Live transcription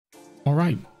All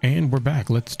right, and we're back.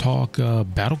 Let's talk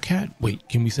Battle Cat. Wait,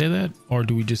 can we say that? Or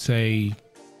do we just say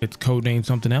it's codenamed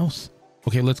something else?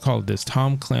 Okay, let's call it this.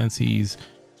 Tom Clancy's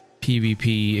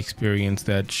PvP experience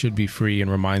that should be free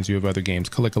and reminds you of other games.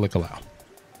 Click-a-lick-allow.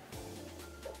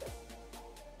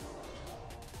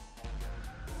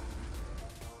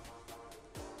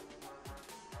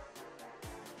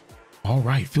 All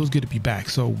right, feels good to be back.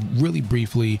 So really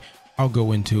briefly, I'll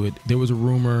go into it. There was a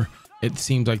rumor. It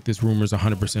seems like this rumor is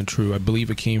 100% true. I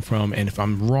believe it came from, and if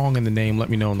I'm wrong in the name,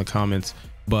 let me know in the comments,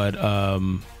 but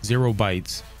Zero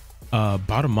Bytes,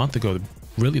 about a month ago,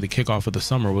 really the kickoff of the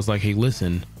summer, was like, hey,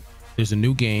 listen, there's a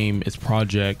new game. It's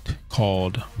project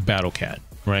called Battle Cat,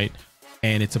 right?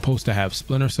 And it's supposed to have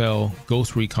Splinter Cell,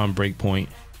 Ghost Recon Breakpoint,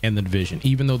 and The Division.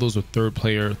 Even though those are third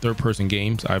person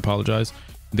games, I apologize,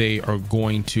 they are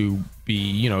going to be,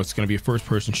 you know, it's going to be a first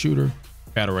person shooter,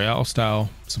 battle royale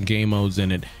style, some game modes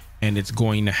in it, and it's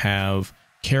going to have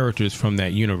characters from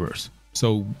that universe.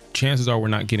 So chances are we're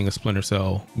not getting a Splinter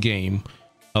Cell game.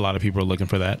 A lot of people are looking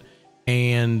for that.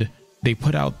 And they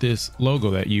put out this logo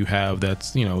that you have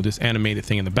that's, you know, this animated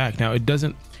thing in the back. Now it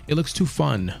looks too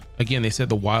fun. Again, they said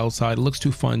the wild side. It looks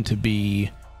too fun to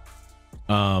be,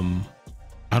 I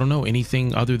don't know,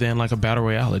 anything other than like a battle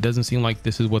royale. It doesn't seem like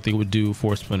this is what they would do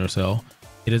for Splinter Cell.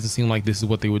 It doesn't seem like this is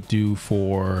what they would do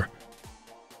for,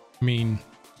 I mean,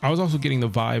 I was also getting the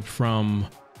vibe from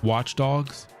Watch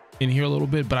Dogs in here a little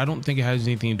bit, but I don't think it has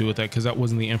anything to do with that because that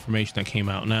wasn't the information that came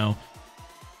out. Now,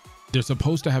 they're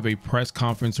supposed to have a press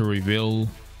conference or reveal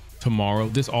tomorrow.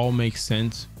 This all makes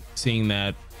sense, seeing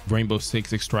that Rainbow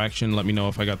Six Extraction, let me know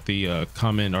if I got the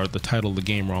comment or the title of the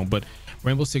game wrong, but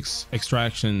Rainbow Six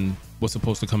Extraction was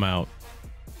supposed to come out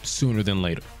sooner than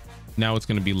later. Now it's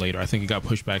going to be later. I think it got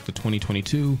pushed back to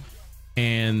 2022,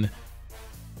 and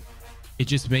it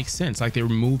just makes sense. Like, they're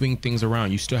moving things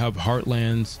around. You still have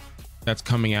Heartlands that's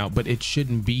coming out, but it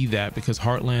shouldn't be that, because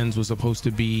Heartlands was supposed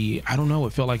to be, I don't know,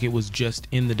 it felt like it was just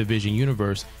in the Division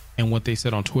universe. And what they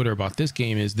said on Twitter about this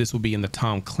game is this will be in the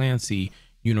Tom Clancy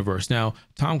universe. Now,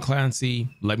 Tom Clancy,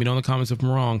 let me know in the comments if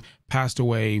I'm wrong, passed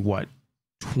away, what,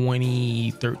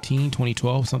 2013,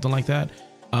 2012, something like that.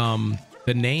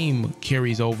 The name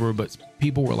carries over, but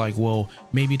people were like, well,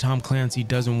 maybe Tom Clancy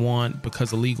doesn't want,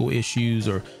 because of legal issues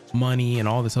or money and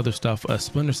all this other stuff, a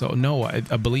Splinter Cell. No, I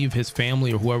believe his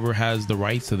family or whoever has the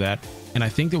rights to that. And I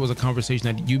think there was a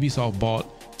conversation that Ubisoft bought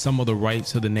some of the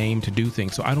rights to the name to do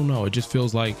things. So I don't know. It just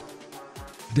feels like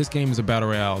this game is a battle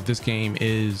royale. This game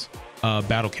is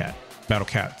Battle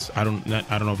Cats. I don't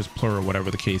know if it's plural or whatever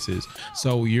the case is.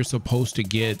 So you're supposed to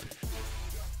get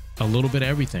a little bit of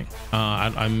everything.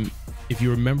 If you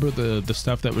remember the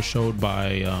stuff that was showed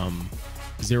by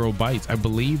Zero Bytes, I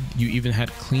believe you even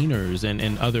had cleaners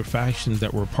and other factions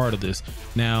that were part of this.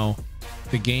 Now,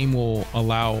 the game will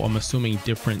allow, I'm assuming,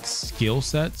 different skill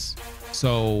sets.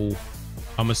 So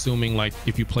I'm assuming, like,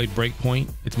 if you played Breakpoint,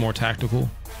 it's more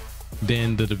tactical.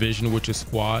 Then The Division, which is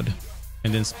squad,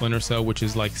 and then Splinter Cell, which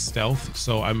is like stealth.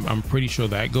 So I'm pretty sure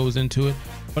that goes into it.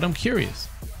 But I'm curious.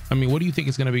 I mean, what do you think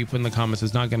it's going to be? Put in the comments.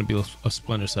 It's not going to be a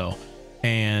Splinter Cell.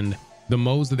 And the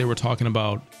modes that they were talking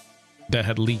about that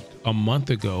had leaked a month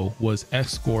ago was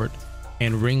Escort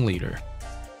and Ringleader,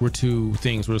 were two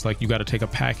things where it's like you got to take a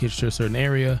package to a certain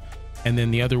area, and then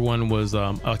the other one was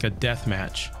like a death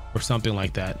match or something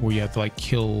like that, where you have to like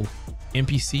kill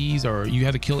NPCs, or you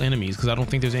have to kill enemies, because I don't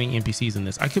think there's any NPCs in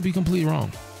this. I could be completely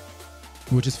wrong,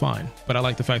 which is fine, but I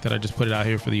like the fact that I just put it out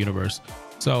here for the universe.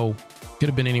 So could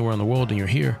have been anywhere in the world, and you're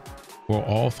here. We'll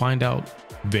all find out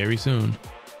very soon.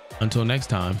 Until next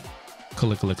time,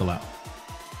 Click out.